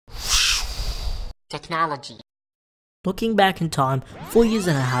technology. Looking back in time, 4 years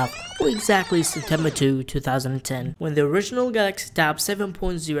and a half, or exactly September 2, 2010, when the original Galaxy Tab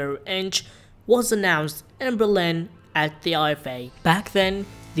 7.0 inch was announced in Berlin at the IFA. Back then,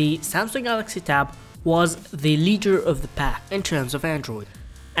 the Samsung Galaxy Tab was the leader of the pack in terms of Android.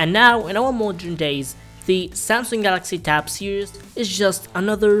 And now, in our modern days, the Samsung Galaxy Tab series is just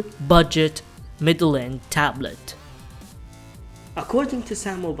another budget middle-end tablet. According to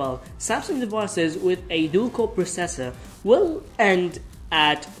sammobile, Samsung devices with a dual-core processor will end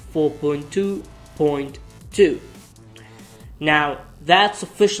at 4.2.2. Now, that's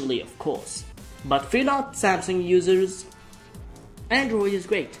officially, of course, but for not Samsung users, Android is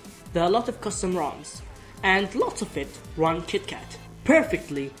great. There are a lot of custom ROMs, and lots of it run Kitkat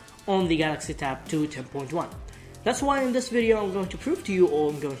perfectly on the Galaxy Tab 2 10.1. That's why in this video I'm going to prove to you, or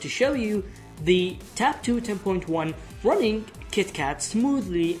I'm going to show you, the Tab 2 10.1 running Kitkat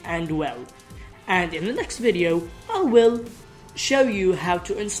smoothly and well. And in the next video, I will show you how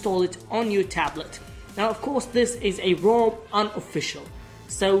to install it on your tablet. Now, of course, this is a ROM unofficial,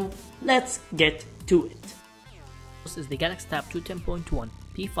 so let's get to it. This is the Galaxy Tab 2 10.1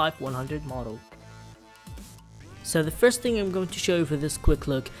 P5100 model. So the first thing I'm going to show you for this quick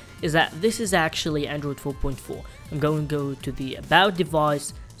look is that this is actually Android 4.4. I'm going to go to the About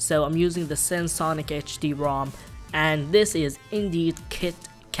device, so I'm using the Sensonic HD ROM, and this is indeed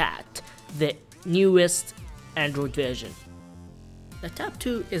Kitkat, the newest Android version. The Tab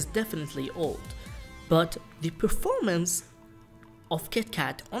 2 is definitely old, but the performance of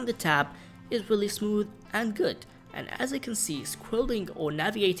Kitkat on the tab is really smooth and good. And as you can see, scrolling or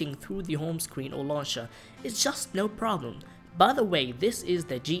navigating through the home screen or launcher is just no problem. By the way, this is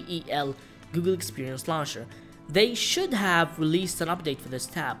the GEL Google Experience Launcher. They should have released an update for this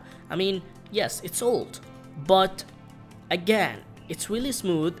tab. I mean, yes, it's old, but again, it's really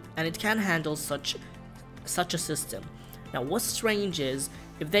smooth and it can handle such a system. Now, what's strange is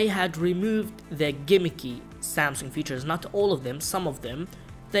if they had removed their gimmicky Samsung features, not all of them, some of them,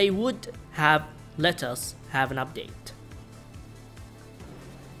 they would have let us have an update.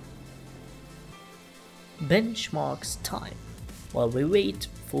 Benchmarks time. While we wait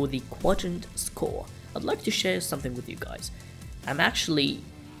for the quadrant score, I'd like to share something with you guys. I'm actually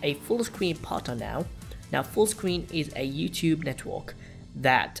a full screen partner now. Now, full screen is a YouTube network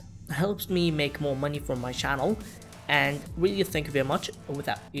that helps me make more money from my channel, and really thank you very much.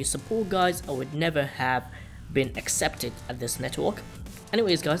 Without your support, guys, I would never have been accepted at this network.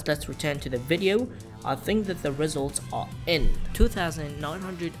 Anyways, guys, let's return to the video. I think that the results are in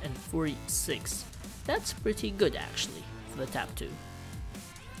 2,946. That's pretty good actually for the Tab 2.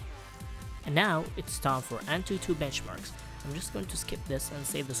 And now it's time for Antutu benchmarks. I'm just going to skip this and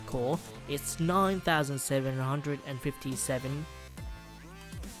save the score. It's 9,757.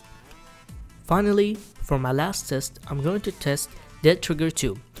 Finally, for my last test, I'm going to test Dead Trigger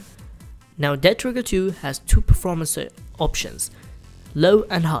 2. Now, Dead Trigger 2 has two performance options, low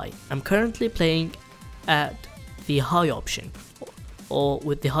and high. I'm currently playing at the high option, or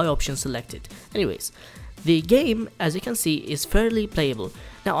with the high option selected. Anyways, the game, as you can see, is fairly playable.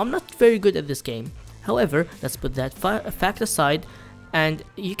 Now, I'm not very good at this game. However, let's put that fact aside, and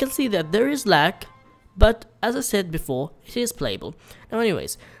you can see that there is lag, but as I said before, it is playable. Now,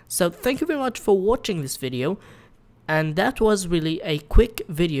 anyways, so thank you very much for watching this video, and that was really a quick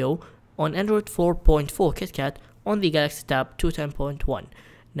video on Android 4.4 Kitkat on the Galaxy Tab 2 10.1.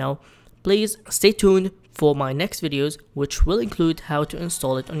 Now, please stay tuned for my next videos, which will include how to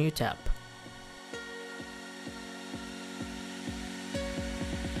install it on your tab.